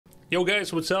Yo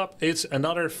guys, what's up? It's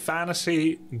another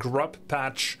fantasy grub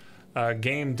patch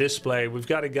game display. We've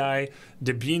got a guy,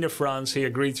 WC3. He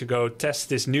agreed to go test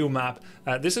this new map.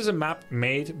 This is a map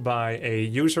made by a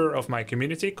user of my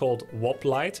community called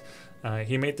Woplight.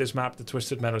 He made this map, the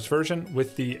Twisted Meadows version,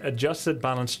 with the adjusted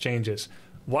balance changes.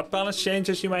 What balance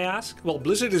changes, you may ask? Well,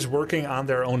 Blizzard is working on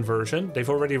their own version. They've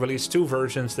already released 2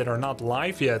 versions that are not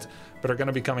live yet, but are going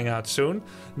to be coming out soon.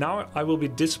 Now I will be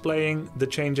displaying the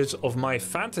changes of my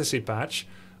fantasy patch,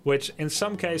 which in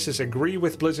some cases agree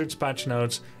with Blizzard's patch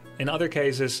notes, in other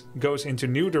cases goes into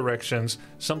new directions,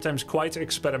 sometimes quite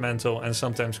experimental and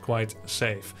sometimes quite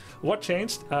safe. What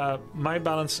changed? My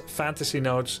balance fantasy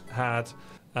notes had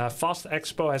Fast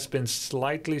Expo has been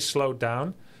slightly slowed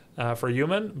down for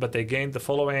human, but they gained the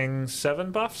following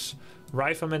 7 buffs.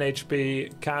 Rifleman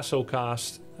HP, Castle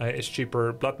Cast is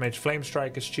cheaper, Blood Mage Flame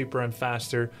Strike is cheaper and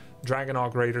faster,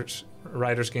 Dragonhawk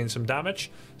Riders gain some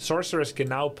damage, Sorceress can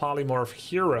now polymorph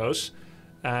heroes,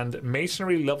 and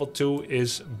Masonry level 2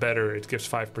 is better. It gives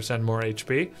 5% more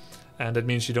HP, and that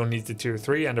means you don't need the tier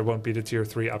 3, and there won't be the tier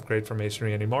 3 upgrade for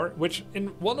Masonry anymore, which in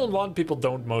one-on-one people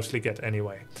don't mostly get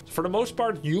anyway. For the most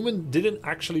part, human didn't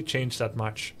actually change that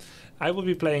much. I will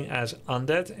be playing as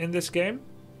Undead in this game,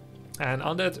 and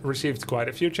Undead received quite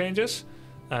a few changes.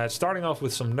 Starting off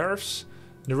with some nerfs.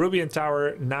 Nerubian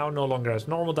Tower now no longer has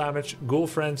normal damage. Ghoul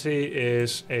Frenzy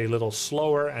is a little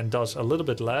slower and does a little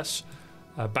bit less.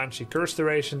 Banshee Curse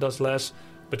Duration does less.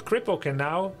 But Cripple can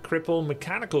now cripple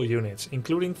mechanical units,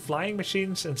 including flying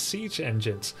machines and siege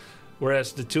engines.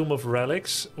 Whereas the Tomb of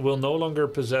Relics will no longer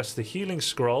possess the healing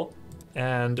scroll,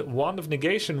 and Wand of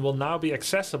Negation will now be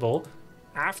accessible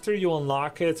after you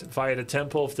unlock it via the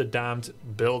Temple of the Damned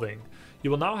building.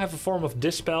 You will now have a form of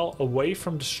Dispel away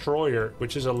from Destroyer,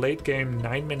 which is a late game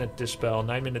 9-minute Dispel,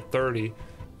 9-minute 30.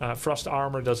 Frost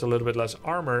Armor does a little bit less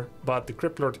armor, but the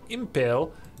Crypt Lord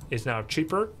Impale is now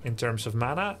cheaper in terms of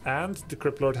mana, and the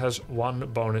Crypt Lord has 1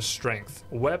 bonus strength.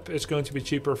 Web is going to be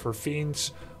cheaper for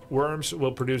Fiends. Worms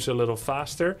will produce a little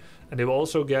faster, and they will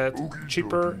also get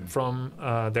cheaper from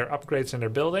their upgrades in their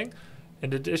building.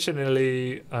 And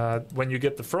additionally, when you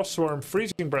get the Forst Wyrms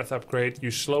Freezing Breath upgrade, you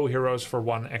slow heroes for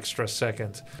 1 extra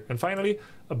second. And finally,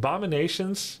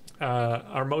 Abominations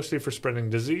are mostly for spreading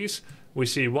disease. We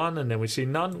see 1 and then we see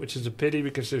none, which is a pity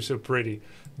because they're so pretty.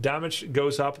 Damage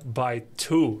goes up by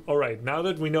 2. All right, now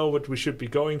that we know what we should be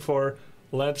going for,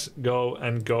 let's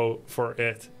go for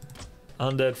it.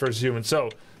 Undead versus human.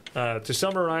 So, to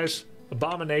summarize,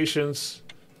 Abominations,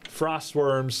 Forst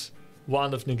Wyrms,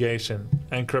 Wand of Negation,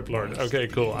 and Crypt Lord. Okay,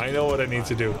 cool. I know what I need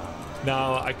to do.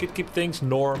 Now, I could keep things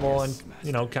normal and,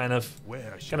 you know, kind of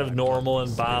normal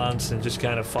and balanced and just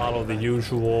kind of follow the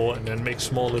usual and then make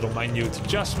small little minute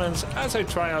adjustments as I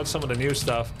try out some of the new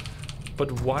stuff.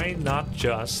 But why not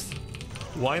just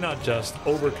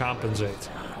overcompensate?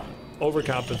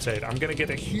 Overcompensate. I'm gonna get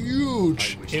a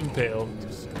huge impale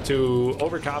to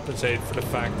overcompensate for the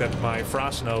fact that my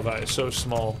Frost Nova is so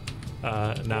small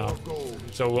now.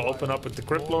 So we'll open up with the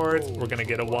Crypt Lord, we're gonna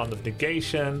get a Wand of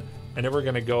Negation, and then we're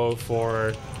gonna go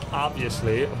for,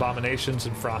 obviously, Abominations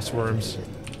and Forst Wyrms.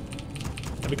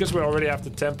 And because we already have the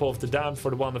Temple of the Damned for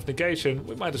the Wand of Negation,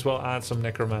 we might as well add some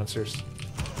Necromancers.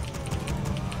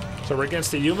 So we're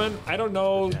against the human. I don't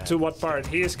know to what part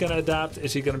he is gonna adapt.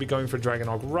 Is he gonna be going for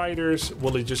Dragonhawk Riders?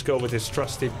 Will he just go with his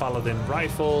trusty Paladin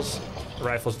Rifles? The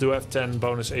rifles do have 10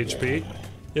 bonus HP.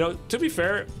 You know, to be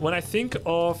fair, when I think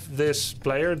of this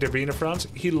player,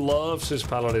 WC3, he loves his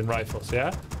Paladin Rifles,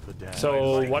 yeah?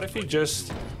 So what if he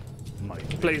just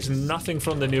plays nothing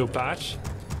from the new patch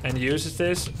and uses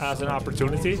this as an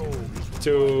opportunity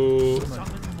to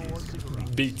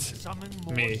beat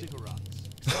me?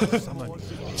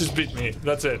 Just beat me,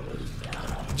 that's it.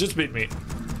 Just beat me.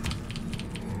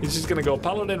 He's just gonna go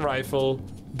Paladin Rifle,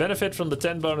 benefit from the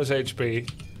 10 bonus HP,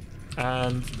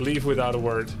 and leave without a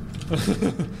word.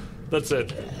 That's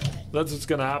it. That's what's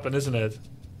gonna happen, isn't it?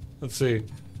 Let's see.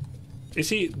 Is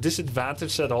he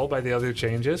disadvantaged at all by the other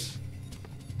changes?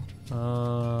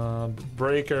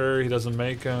 Breaker, he doesn't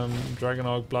make him.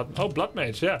 Dragonhawk, Blood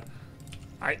Mage, yeah.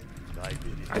 I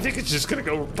think it's just gonna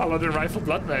go Paladin Rifle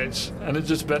Blood Mage, and it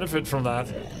just benefit from that.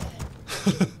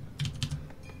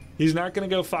 He's not gonna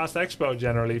go Fast Expo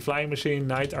generally. Flying Machine,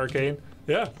 Knight, Arcane,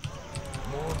 yeah.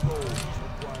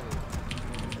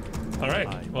 All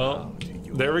right, well,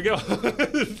 there we go.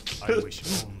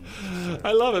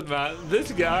 I love it, man.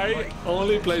 This guy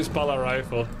only plays Pala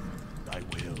Rifle.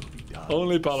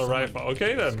 Only Pala Rifle.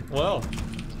 Okay then. Well,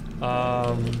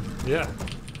 yeah,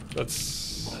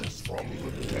 that's,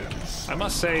 I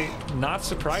must say, not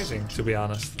surprising, to be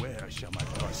honest.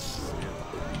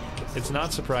 It's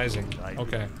not surprising.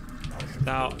 Okay.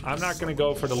 Now, I'm not going to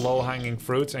go for the low-hanging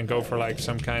fruits and go for like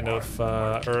some kind of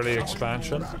early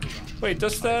expansion. Wait,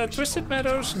 does the Twisted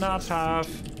Meadows not have...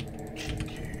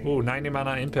 Ooh, 90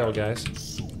 mana Impale, guys.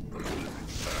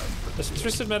 Does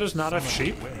Twisted Meadows not have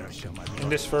sheep in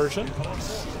this version?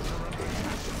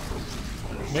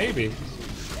 Maybe.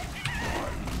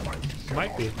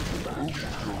 Might be.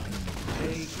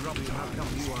 Hey Grubby, how come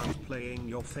you aren't playing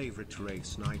your favorite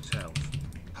race, Night Elf?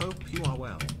 Hope you are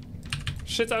well.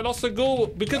 Shit, I lost a goal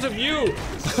because of you!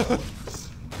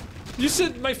 You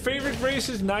said my favorite race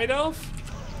is Night Elf?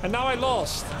 And now I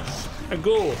lost a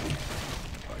goal.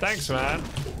 Thanks, man.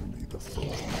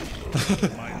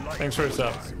 Thanks for the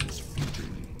sub.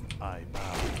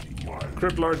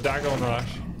 Crypt Lord Dagon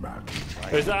Rush.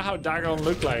 Is that how Dagon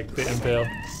looked like, the Impale?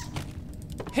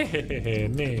 Hehehe,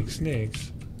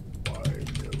 nix.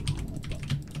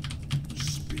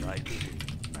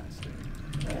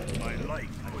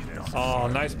 Oh,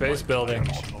 nice base building.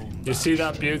 You see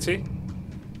that beauty?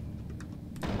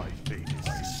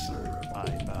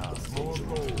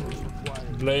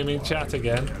 Blaming chat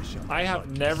again. I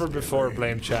have never before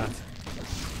blamed chat.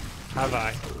 Have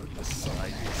I?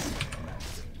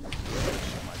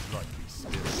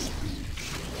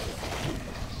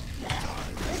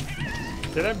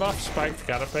 Did I buff spiked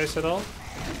carapace at all?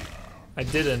 I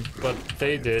didn't, but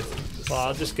they did. Well,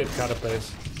 I'll just get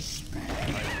carapace.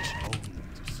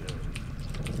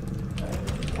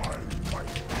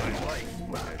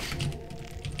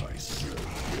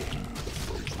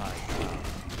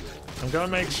 I'm gonna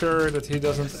make sure that he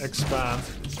doesn't expand.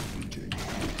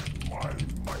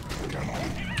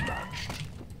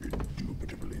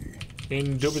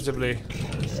 Indubitably.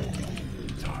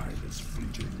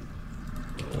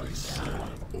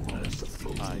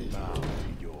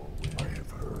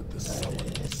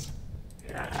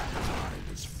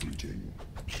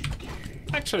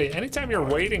 Actually, anytime you're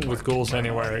waiting with ghouls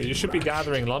anywhere, you should be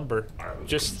gathering lumber.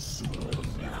 Just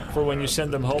for when you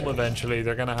send them home eventually,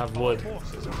 they're gonna have wood.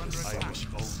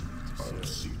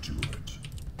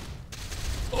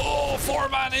 Oh,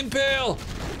 4-man Impale!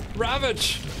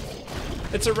 Ravage!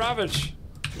 It's a Ravage!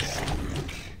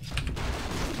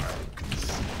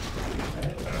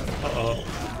 Uh-oh.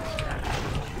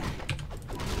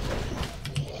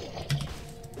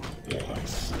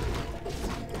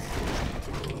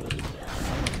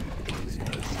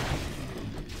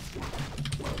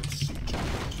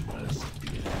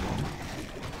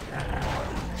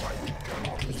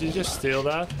 Did you just steal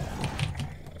that?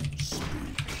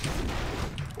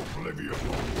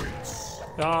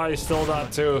 Oh, he stole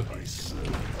that too.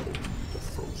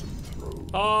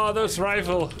 Oh, those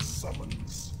rifle.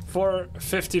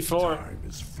 454.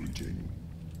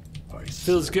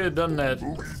 Feels good, doesn't it?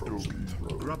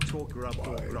 Grub talk.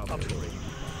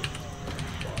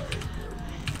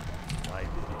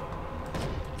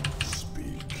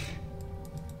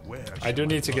 I do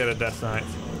need to get a Death Knight.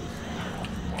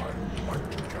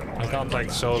 I can't like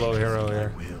solo hero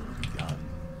here.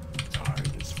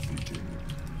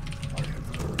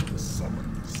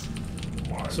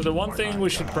 So the one thing we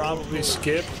should probably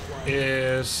skip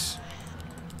is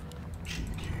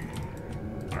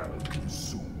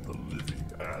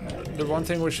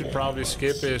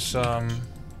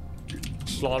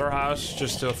Slaughterhouse,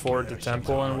 just to afford the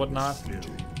temple and whatnot.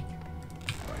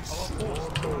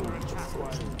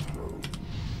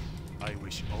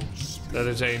 That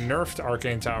is a nerfed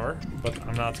Arcane Tower, but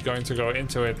I'm not going to go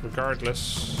into it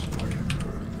regardless.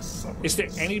 Is there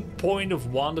any point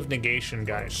of Wand of Negation,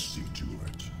 guys?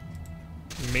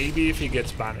 Maybe if he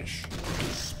gets banished.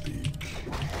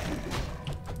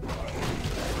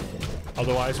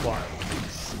 Otherwise, what?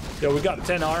 Yo, we got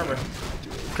 10 armor.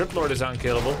 Crypt Lord is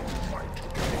unkillable.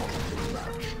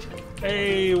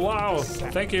 Hey, wow,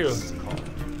 thank you.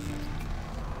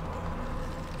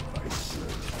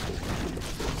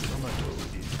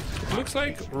 Looks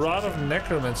like Rod of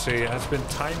Necromancy has been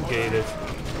time-gated.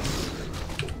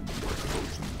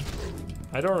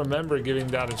 I don't remember giving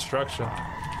that instruction.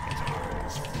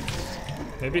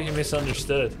 Maybe he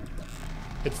misunderstood.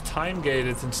 It's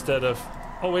time-gated instead of...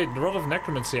 Oh wait, Rod of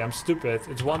Necromancy, I'm stupid.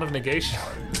 It's Wand of Negation.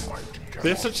 They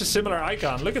have such a similar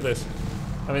icon, look at this.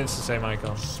 I mean, it's the same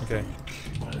icon, okay.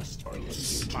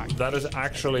 That is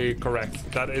actually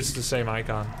correct. That is the same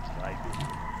icon.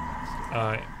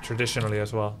 Traditionally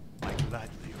as well.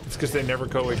 It's because they never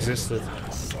coexisted.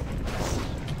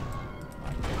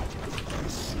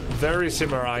 Very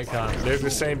similar icon. They're the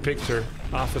same picture.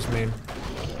 Office meme.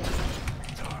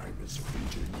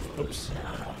 Oops.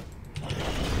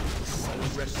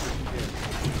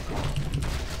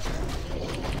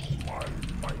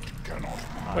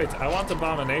 Wait, I want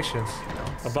abominations.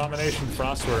 Abomination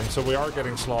Forst Wyrms, so we are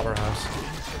getting Slaughterhouse.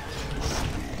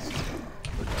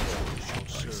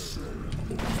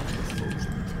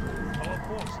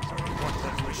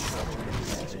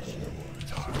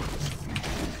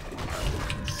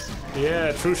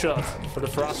 Yeah, true shot for the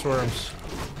Forst Wyrms.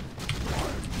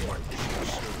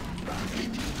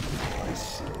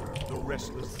 The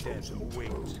restless dead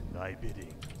await thy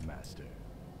bidding, master.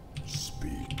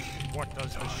 Speak. What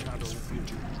does the shadow do?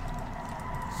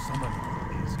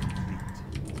 Summoning is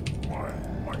complete. My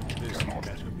might This cannot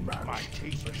better be match. my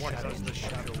taste. What does the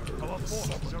shadow do? Our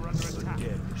forces are under attack.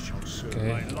 Dead shall serve Okay.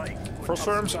 my life. Forst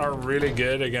Wyrms are really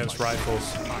good against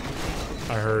rifles,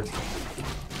 I heard.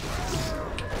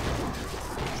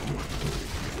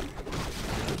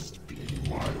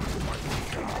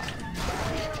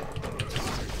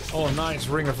 Oh, nice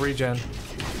Ring of Regen.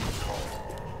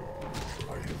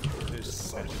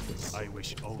 This better. I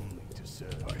wish only to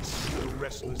serve. The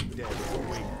restless dead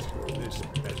await. This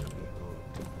better be good.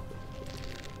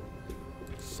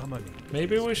 Summoning.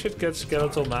 Maybe we should get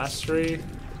Skeletal Mastery.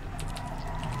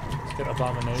 Let's get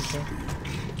Abomination.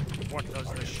 What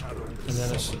does the shadow do?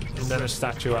 And then a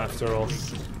statue after all.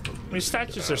 I mean,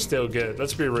 statues are still good.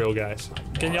 Let's be real, guys.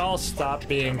 Can y'all stop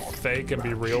being fake and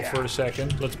be real for a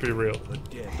second? Let's be real. The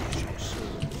dead shall serve.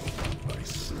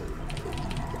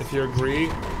 If you agree,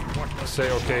 say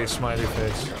okay, smiley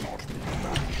face.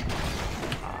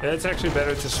 Yeah, it's actually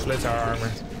better to split our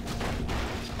armor.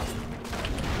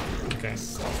 Okay.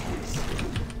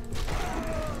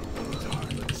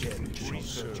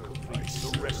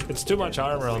 It's too much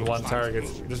armor on one target.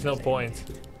 There's no point.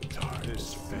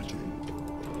 This better.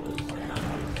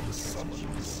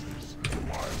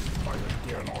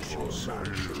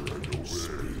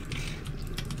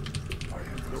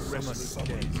 The restless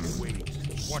dead await.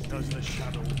 What does the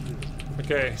shadow do?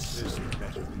 Okay. This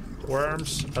better.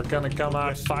 Worms are gonna come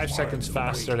out 5 seconds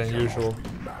faster than usual.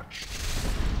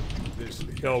 This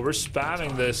Yo, we're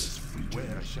spamming this.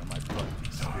 where shall my blood be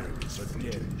spilled? The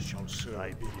dead shall serve.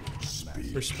 I bid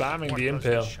you. We're spamming What the does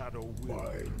Impale. the shadow will?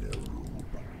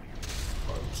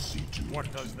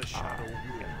 What does the shadow will?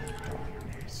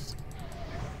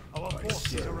 Our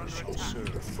forces are under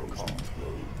attack.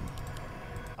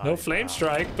 No flame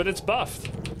strike, but it's buffed.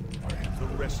 The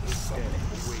restless dead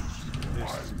await.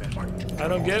 This is better. I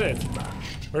don't get it.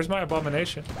 Where's my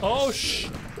abomination? Oh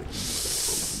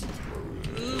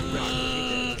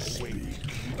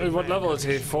Wait, what level is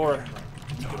he? 4.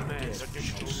 Demands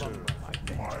additional lumber.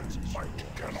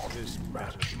 This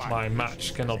better. My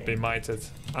match cannot be mighted.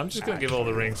 I'm just gonna give all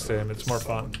the rings to him. It's more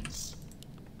fun.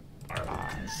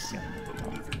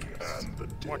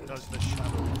 What does the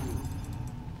shadow do?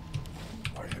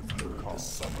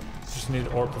 Just need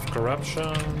Orb of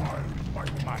Corruption.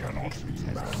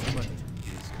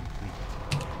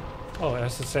 Oh, it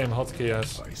has the same hotkey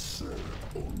as.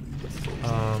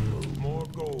 More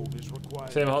gold is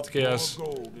required. Same hotkey as More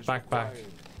gold is backpack. required.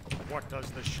 What does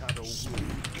the shadow will?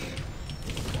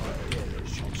 The dead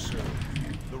shall serve.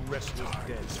 The restless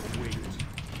dead await.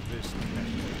 This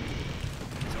measure.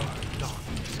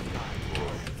 Darkness alive.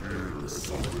 The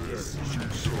dead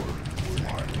shall serve.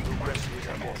 The restless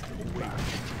dead await.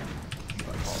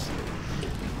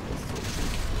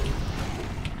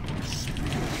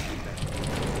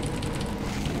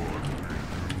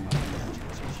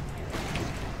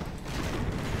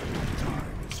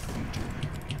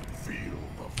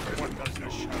 What does the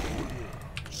shadow do?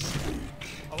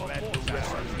 Let the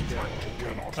restless dead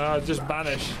await. Just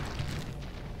banish.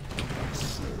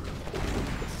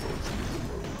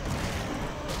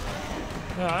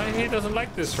 Yeah, he doesn't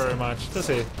like this very much, does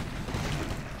he?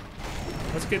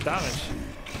 Let's get damage.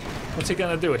 What's he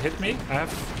gonna do? Hit me? I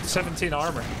have 17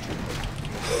 armor.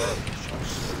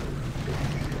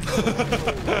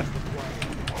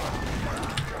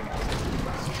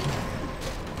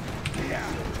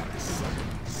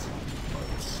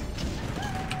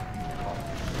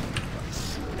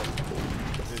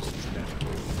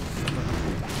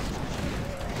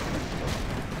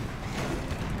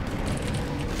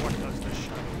 What does the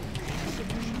shadow do?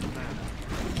 Insufficient mana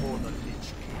for the Lich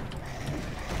King.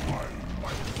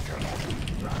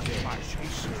 I shall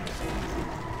serve.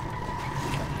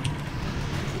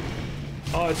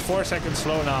 Oh, it's 4 seconds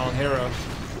slow now on hero.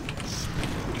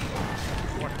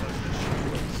 What does the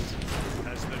shadow do?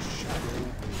 As the shadow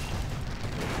will.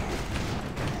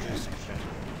 This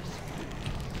better.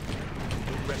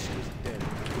 The restless dead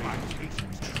await.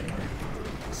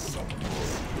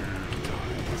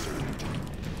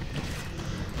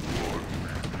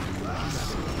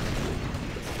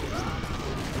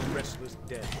 The restless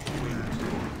dead await.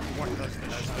 What does the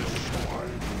shadow do?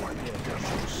 Dead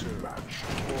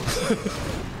shall serve.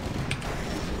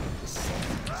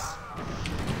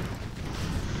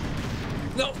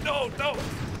 No, no, no!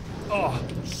 Oh.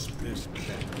 This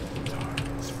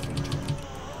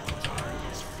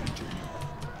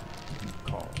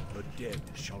call the dead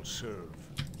shall serve.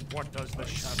 What does the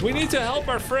shadow? We need to help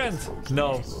our friend.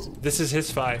 No, this is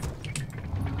his fight.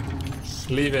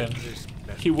 Leave him.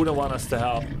 He wouldn't want us to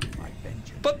help.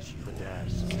 But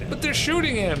they're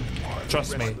shooting him.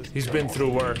 Trust me, he's been through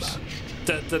worse.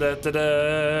 What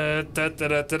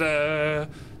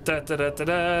does the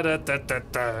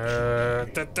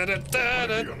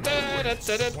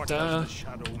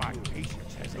shadow my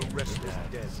patience has the restless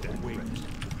dead that waits.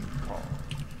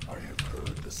 I have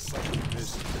heard the sound of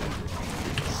this.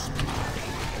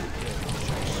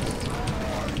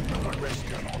 The rest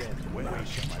cannot dead. Where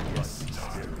shall my blood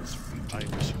I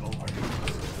wish only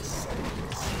the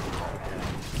silence.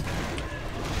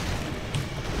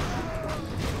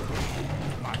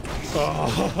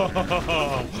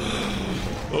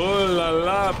 Oh la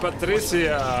la,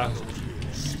 Patricia.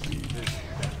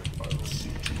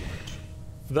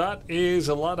 That is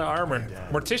a lot of armor.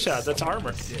 Morticia, that's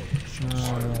armor.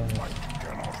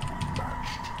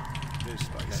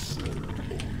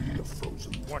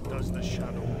 What does the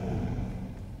shadow?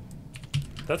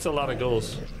 That's a lot of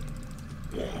goals.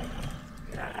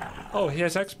 Oh, he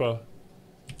has Expo.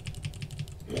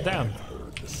 Damn.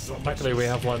 Luckily we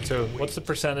have one too. What's the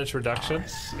percentage reduction?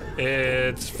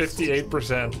 It's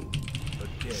 58%.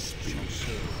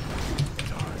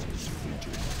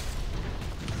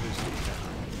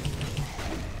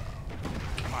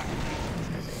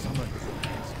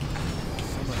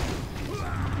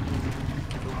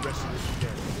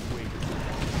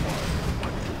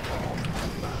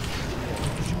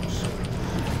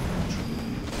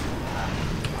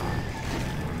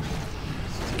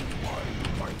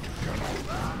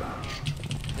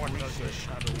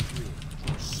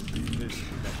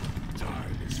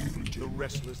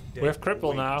 We have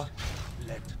cripple now.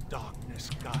 Let darkness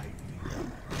guide me.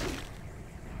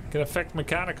 Can affect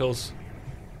mechanicals.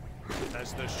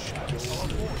 As the shadow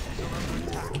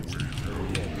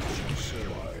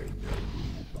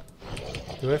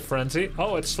Do we have frenzy?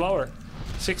 Oh, it's slower.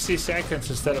 60 seconds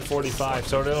instead of 45,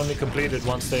 so they only completed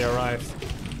once they arrived.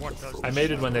 I made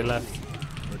it when they left.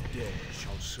 The dead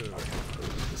shall serve.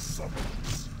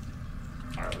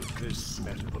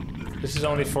 This is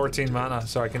only 14 mana,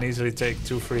 so I can easily take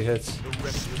 2 free hits. The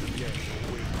rest of the dead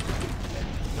await. Let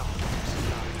darkness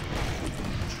guide.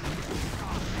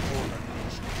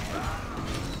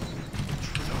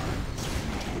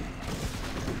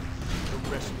 The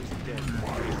rest is dead.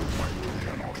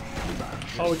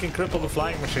 Oh, we can cripple the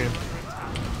flying machine.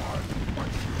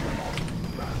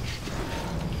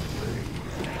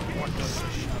 What does the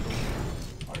shadow?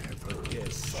 I have heard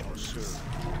dead shall serve.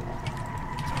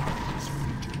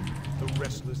 The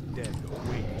restless dead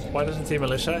await. Why doesn't he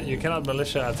militia? You cannot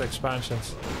militia at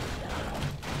expansions.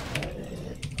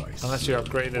 Unless you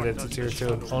upgraded it to tier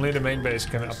 2. Only the main base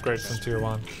can upgrade from tier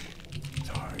 1.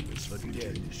 The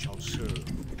dead shall serve.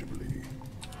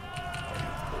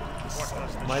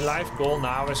 My life goal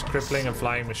now is crippling a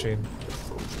flying machine.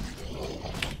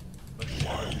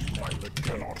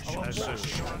 As the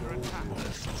shadow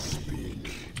speak.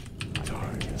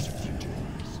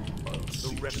 The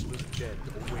restless dead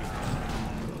await.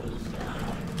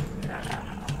 I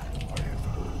have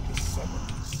heard the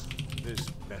summons. This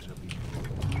better be.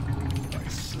 I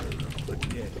serve the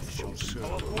dead shall serve.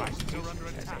 Our forces are under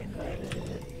attack.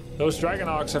 Those Dragon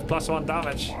Hawks have +1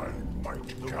 damage.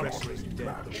 The restless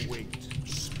dead await.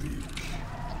 Speak.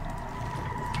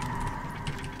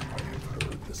 I have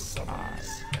heard the summons.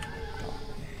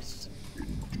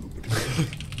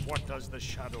 What does the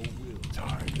shadow will?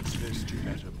 Time is this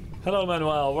better be. Hello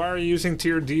Manuel, why are you using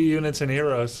tier D units and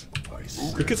heroes?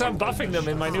 Because I'm buffing them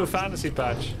in my new fantasy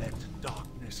patch. Let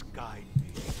darkness guide me.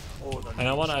 And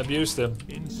I want to abuse them.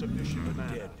 Insufficient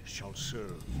mana. Dead shall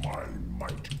serve. My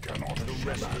might cannot. The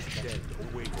restless dead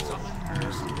await.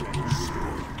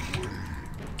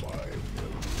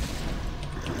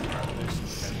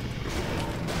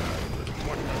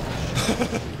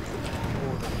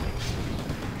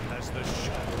 As the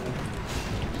shadow.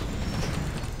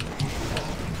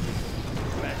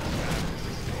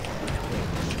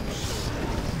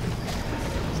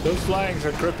 Those flyings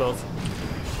are crippled.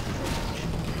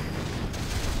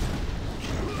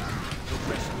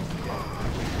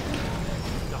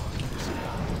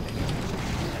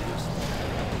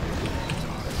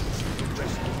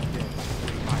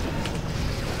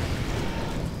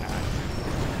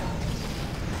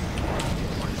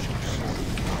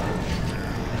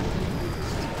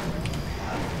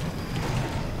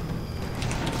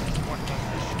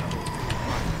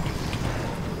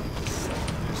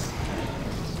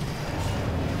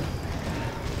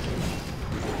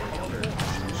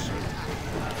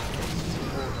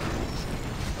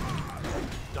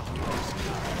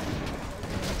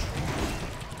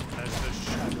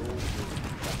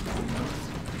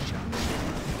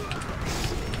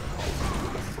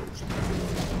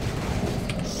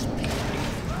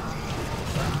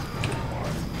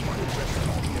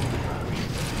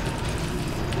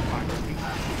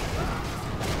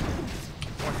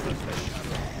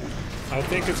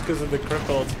 think it's because of the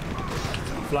crippled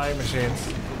flying machines.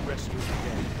 The rest is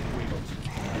dead. Wait.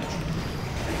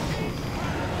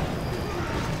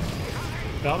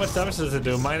 How much damage does it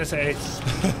do? -8.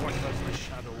 What does the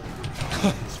shadow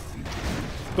do?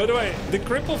 By the way, the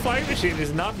crippled flying machine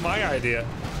is not my idea.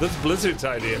 That's Blizzard's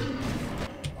idea.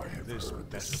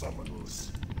 This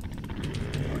Summons.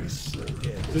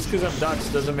 Just because I'm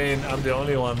Dutch doesn't mean I'm the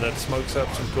only one that smokes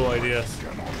up some cool ideas.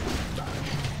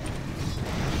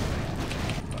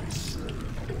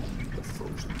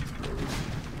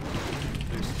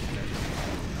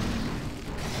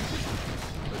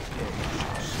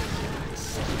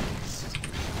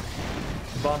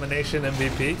 Abomination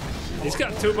MVP. He's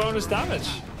got 2 bonus damage.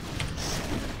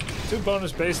 2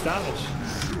 bonus base damage.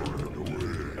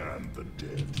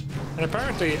 And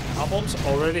apparently, Aboms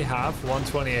already have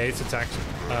 128 attack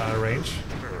range.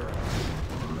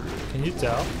 Can you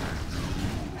tell?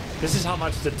 This is how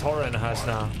much the Tauren has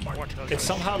now. It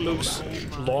somehow looks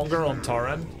longer on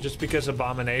Tauren, just because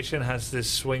Abomination has this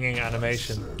swinging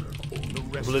animation.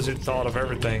 Blizzard thought of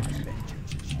everything.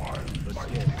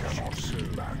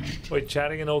 Wait,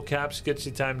 chatting in all caps gets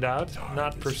you timed out?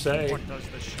 Not per se. What does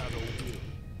the shadow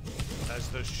will? As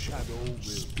the shadow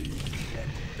will be, let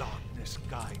darkness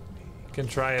guide me. Can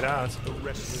try it out. The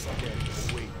restless dead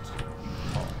wait.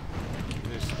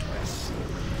 This rest.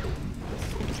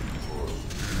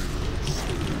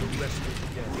 The restless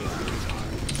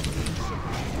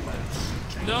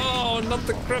dead. No, not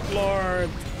the Crypt Lord.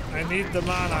 I need the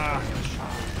mana.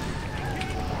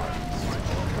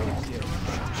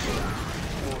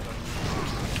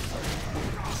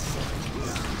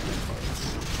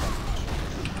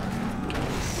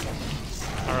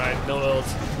 Alright, no ult.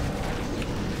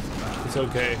 It's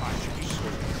okay.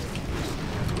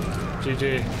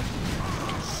 GG.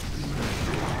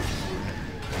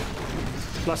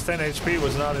 Plus 10 HP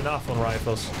was not enough on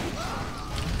rifles.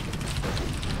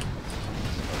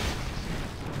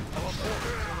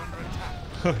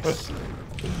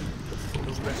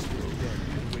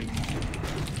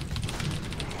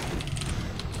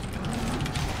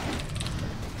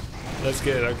 That's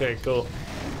good. Okay, cool.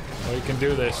 We can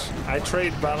do this. I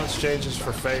trade balance changes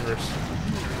for favors.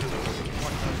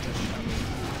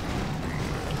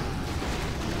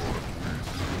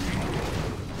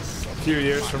 A few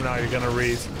years from now, you're gonna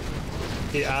read.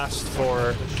 He asked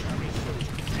for.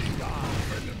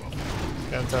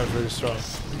 Kantar's really strong.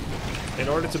 In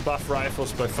order to buff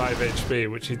rifles by 5 HP,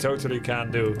 which he totally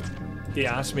can do, he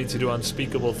asked me to do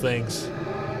unspeakable things.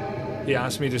 He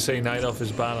asked me to say Night Elf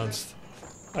is balanced.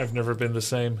 I've never been the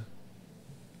same.